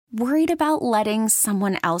Worried about letting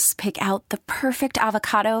someone else pick out the perfect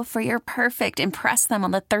avocado for your perfect impress them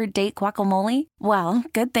on the third date guacamole? Well,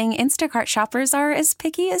 good thing Instacart shoppers are as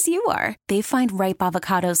picky as you are. They find ripe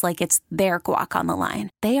avocados like it's their guac on the line.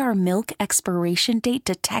 They are milk expiration date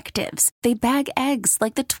detectives. They bag eggs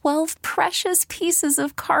like the 12 precious pieces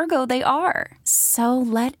of cargo they are. So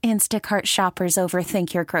let Instacart shoppers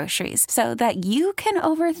overthink your groceries so that you can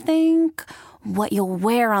overthink what you'll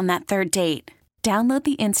wear on that third date. Download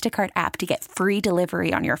the Instacart app to get free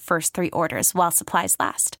delivery on your first 3 orders while supplies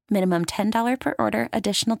last. Minimum $10 per order.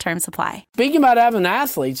 Additional terms apply. Speaking about having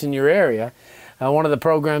athletes in your area, one of the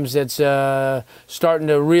programs that's starting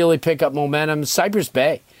to really pick up momentum is Cypress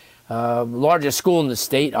Bay. Largest school in the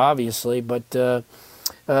state, obviously, but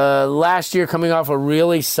last year coming off a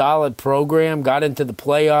really solid program, got into the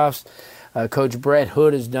playoffs. Coach Bret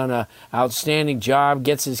has done an outstanding job,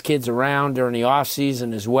 gets his kids around during the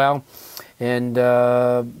offseason as well. And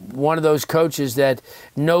one of those coaches that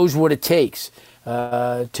knows what it takes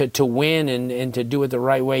to win and to do it the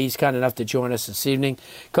right way. He's kind enough to join us this evening.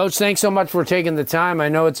 Coach, thanks so much for taking the time. I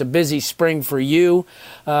know it's a busy spring for you,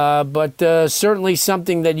 but certainly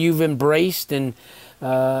something that you've embraced and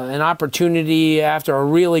an opportunity after a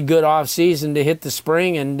really good off season to hit the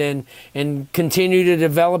spring and continue to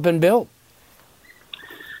develop and build.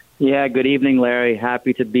 Yeah, good evening, Larry.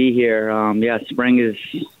 Happy to be here. Spring is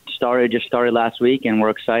just started last week, and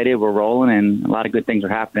we're excited. We're rolling, and a lot of good things are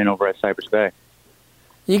happening over at Cypress Bay.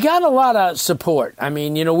 You got a lot of support. I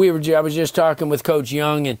mean, I was just talking with Coach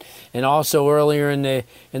Young and also earlier in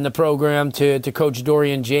the program to Coach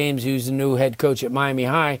Dorian James, who's the new head coach at Miami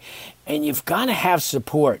High. And you've got to have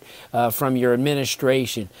support from your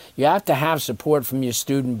administration. You have to have support from your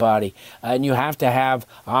student body. And you have to have,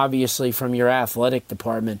 obviously, from your athletic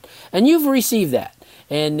department. And you've received that.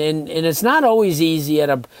 And it's not always easy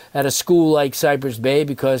at a school like Cypress Bay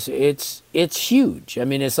because it's huge. I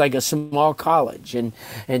mean, it's like a small college, and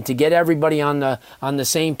to get everybody on the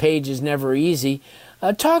same page is never easy.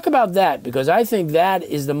 Talk about that, because I think that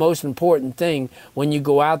is the most important thing when you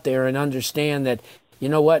go out there and understand that, you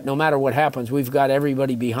know what, no matter what happens, we've got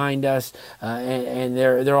everybody behind us, and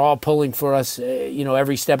they're all pulling for us,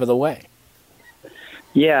 every step of the way.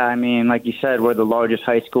 Yeah, I mean, like you said, we're the largest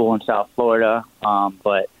high school in South Florida,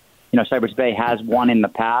 but, Cypress Bay has won in the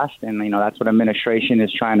past, and, that's what administration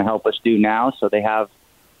is trying to help us do now, so they have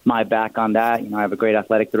my back on that. I have a great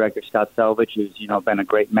athletic director, Scott Selvage, who's, been a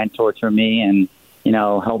great mentor to me and,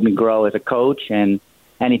 helped me grow as a coach, and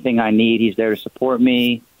anything I need, he's there to support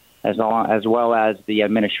me, as well as the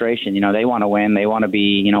administration. They want to win. They want to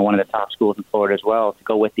be, one of the top schools in Florida as well, to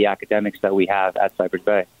go with the academics that we have at Cypress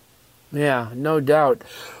Bay. Yeah, no doubt.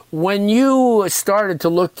 When you started to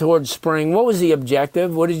look towards spring, what was the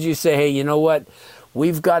objective? What did you say, hey, you know what,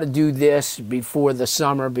 we've got to do this before the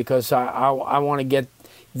summer because I want to get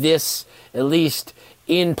this at least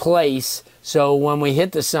in place so when we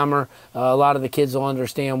hit the summer, a lot of the kids will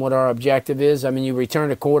understand what our objective is. I mean, you return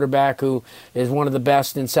a quarterback who is one of the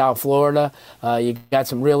best in South Florida. You got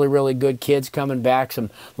some really, really good kids coming back, some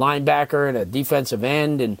linebacker and a defensive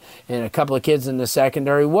end and a couple of kids in the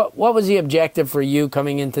secondary. What was the objective for you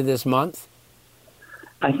coming into this month?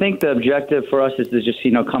 I think the objective for us is to just,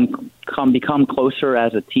 become closer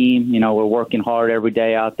as a team. We're working hard every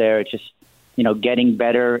day out there. It's just, getting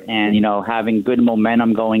better and, having good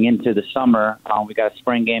momentum going into the summer. We got a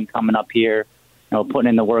spring game coming up here, putting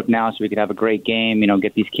in the work now so we could have a great game,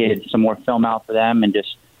 get these kids some more film out for them and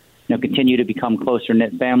just, continue to become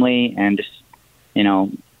closer-knit family and just,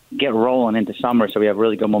 get rolling into summer so we have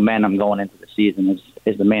really good momentum going into the season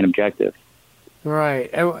is the main objective.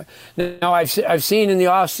 Right. Now, I've seen in the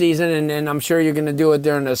off season, and I'm sure you're going to do it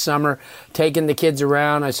during the summer, taking the kids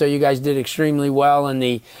around. I saw you guys did extremely well in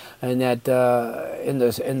the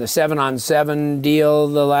 7-on-7 deal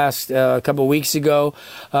the last couple of weeks ago.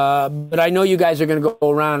 But I know you guys are going to go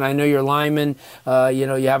around. I know your linemen.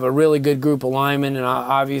 You have a really good group of linemen, and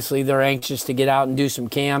obviously they're anxious to get out and do some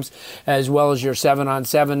camps, as well as your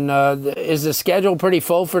 7-on-7. Is the schedule pretty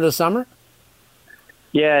full for the summer?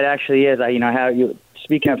 Yeah, it actually is.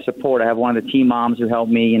 Speaking of support, I have one of the team moms who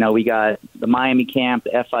helped me. We got the Miami camp, the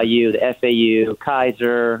FIU, the FAU,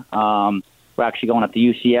 Kaiser. We're actually going up to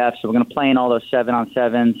UCF, so we're going to play in all those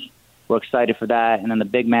 7-on-7s. We're excited for that. And then the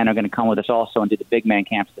big men are going to come with us also and do the big man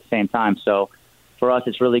camps at the same time. So for us,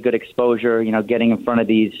 it's really good exposure, getting in front of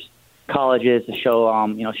these colleges to show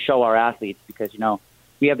our athletes because,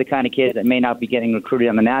 we have the kind of kids that may not be getting recruited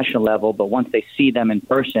on the national level, but once they see them in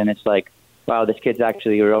person, it's like, wow, this kid's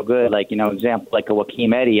actually real good. Like, example like a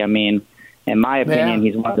Wakeem Eddy. I mean, in my opinion,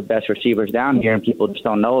 he's one of the best receivers down here, and people just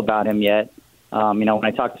don't know about him yet. When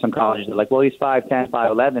I talk to some colleges, they're like, well, he's 5'10",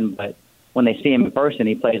 5'11", but when they see him in person,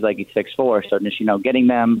 he plays like he's 6'4". So just, getting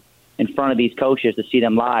them in front of these coaches to see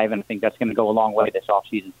them live, and I think that's going to go a long way this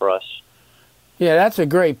offseason for us. Yeah, that's a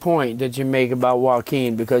great point that you make about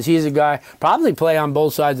Joaquin, because he's a guy probably play on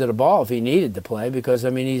both sides of the ball if he needed to play, because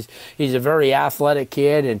he's a very athletic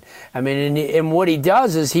kid, and and what he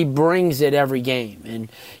does is he brings it every game, and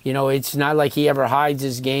it's not like he ever hides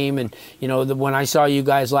his game. And when I saw you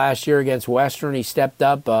guys last year against Western, he stepped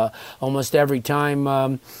up almost every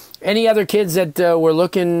time. Any other kids that we're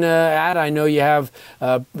looking at? I know you have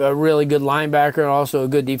a really good linebacker and also a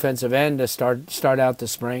good defensive end to start out the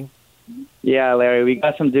spring. Yeah, Larry, we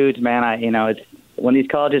got some dudes, man. It's when these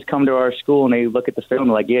colleges come to our school and they look at the film,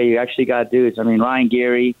 they're like, yeah, you actually got dudes. Ryan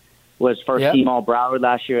Geary was first team All-Broward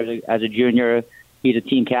last year as a junior. He's a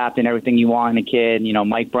team captain, everything you want in a kid.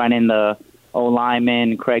 Mike Brennan, the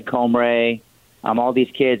O-lineman, Craig Comray, all these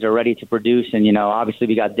kids are ready to produce. And, obviously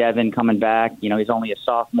we got Devin coming back. He's only a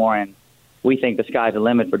sophomore, and we think the sky's the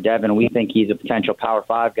limit for Devin. We think he's a potential Power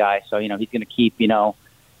 5 guy. So, he's going to keep,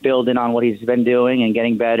 building on what he's been doing and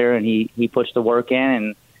getting better, and he puts the work in.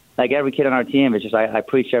 And like every kid on our team, it's just I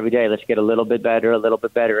preach every day, let's get a little bit better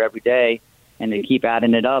every day, and to keep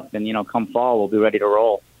adding it up. And come fall, we'll be ready to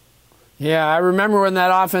roll. Yeah, I remember when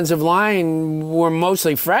that offensive line were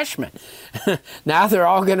mostly freshmen. Now they're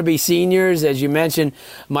all going to be seniors, as you mentioned.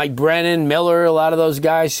 Mike Brennan, Miller, a lot of those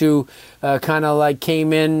guys who kind of like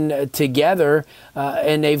came in together,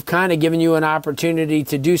 and they've kind of given you an opportunity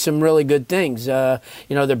to do some really good things. They're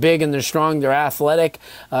big and they're strong, they're athletic,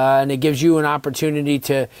 and it gives you an opportunity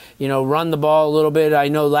to, run the ball a little bit. I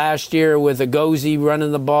know last year with Agozi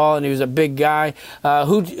running the ball, and he was a big guy.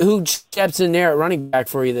 Who steps in there at running back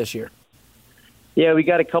for you this year? Yeah, we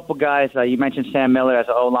got a couple guys. You mentioned Sam Miller as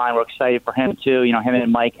an O-line. We're excited for him, too. Him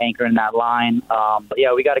and Mike anchoring that line. But,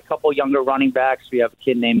 yeah, we got a couple younger running backs. We have a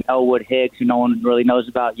kid named Elwood Higgs, who no one really knows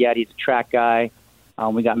about yet. He's a track guy.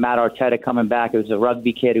 We got Matt Arteta coming back. He was a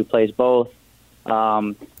rugby kid who plays both. We're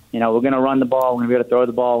going to run the ball. We're going to be able to throw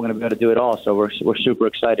the ball. We're going to be able to do it all. So we're super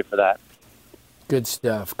excited for that. Good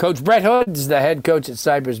stuff. Coach Bret Hood is the head coach at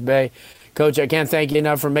Cypress Bay. Coach, I can't thank you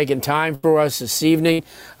enough for making time for us this evening.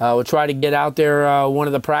 We'll try to get out there one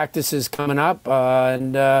of the practices coming up.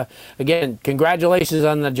 Again, congratulations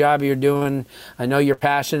on the job you're doing. I know you're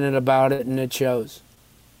passionate about it, and it shows.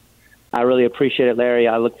 I really appreciate it, Larry.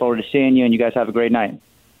 I look forward to seeing you, and you guys have a great night.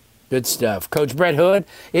 Good stuff. Coach Bret Hood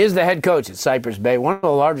is the head coach at Cypress Bay, one of the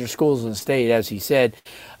larger schools in the state, as he said.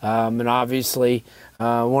 And obviously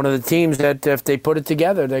one of the teams that, if they put it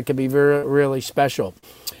together, that could be really special.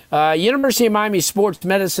 University of Miami Sports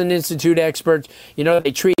Medicine Institute experts,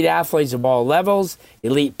 they treat athletes of all levels,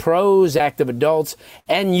 elite pros, active adults,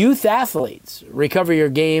 and youth athletes. Recover your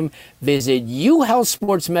game. Visit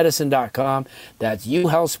uhealthsportsmedicine.com. That's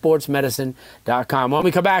uhealthsportsmedicine.com. When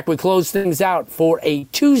we come back, we close things out for a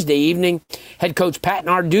Tuesday evening. Head coach Pat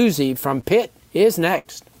Narduzzi from Pitt is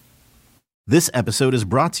next. This episode is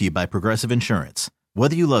brought to you by Progressive Insurance.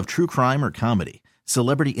 Whether you love true crime or comedy,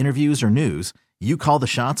 celebrity interviews or news, you call the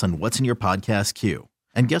shots on what's in your podcast queue.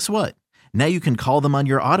 And guess what? Now you can call them on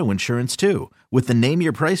your auto insurance too with the Name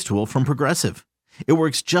Your Price tool from Progressive. It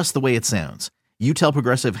works just the way it sounds. You tell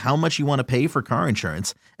Progressive how much you want to pay for car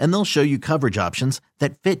insurance, and they'll show you coverage options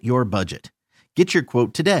that fit your budget. Get your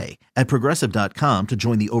quote today at Progressive.com to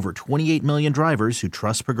join the over 28 million drivers who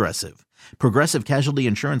trust Progressive. Progressive Casualty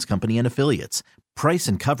Insurance Company and Affiliates. Price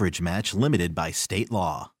and coverage match limited by state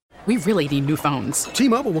law. We really need new phones.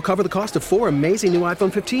 T-Mobile will cover the cost of 4 amazing new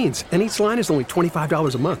iPhone 15s, and each line is only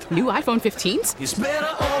 $25 a month. New iPhone 15s? It's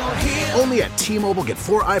better over here. Only at T-Mobile, get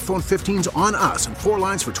 4 iPhone 15s on us and 4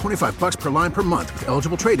 lines for $25 per line per month with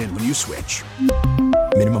eligible trade-in when you switch.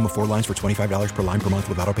 Minimum of 4 lines for $25 per line per month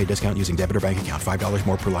with autopay discount using debit or bank account. $5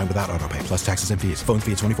 more per line without autopay, plus taxes and fees. Phone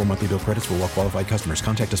fee at 24 monthly bill credits for well-qualified customers.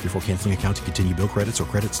 Contact us before canceling account to continue bill credits or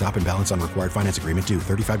credit stop and balance on required finance agreement due.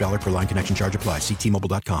 $35 per line connection charge applies. See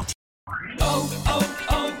T-Mobile.com.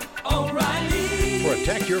 O'Reilly.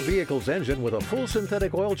 Protect your vehicle's engine with a full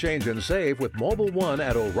synthetic oil change and save with Mobile One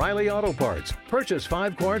at O'Reilly Auto Parts. Purchase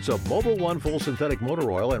 5 quarts of Mobile One full synthetic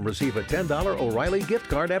motor oil and receive a $10 O'Reilly gift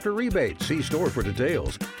card after rebate. See store for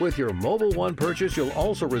details. With your Mobile One purchase, you'll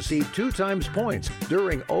also receive 2 times points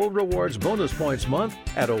during O Rewards Bonus Points Month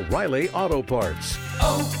at O'Reilly Auto Parts.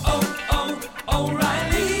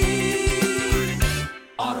 O'Reilly.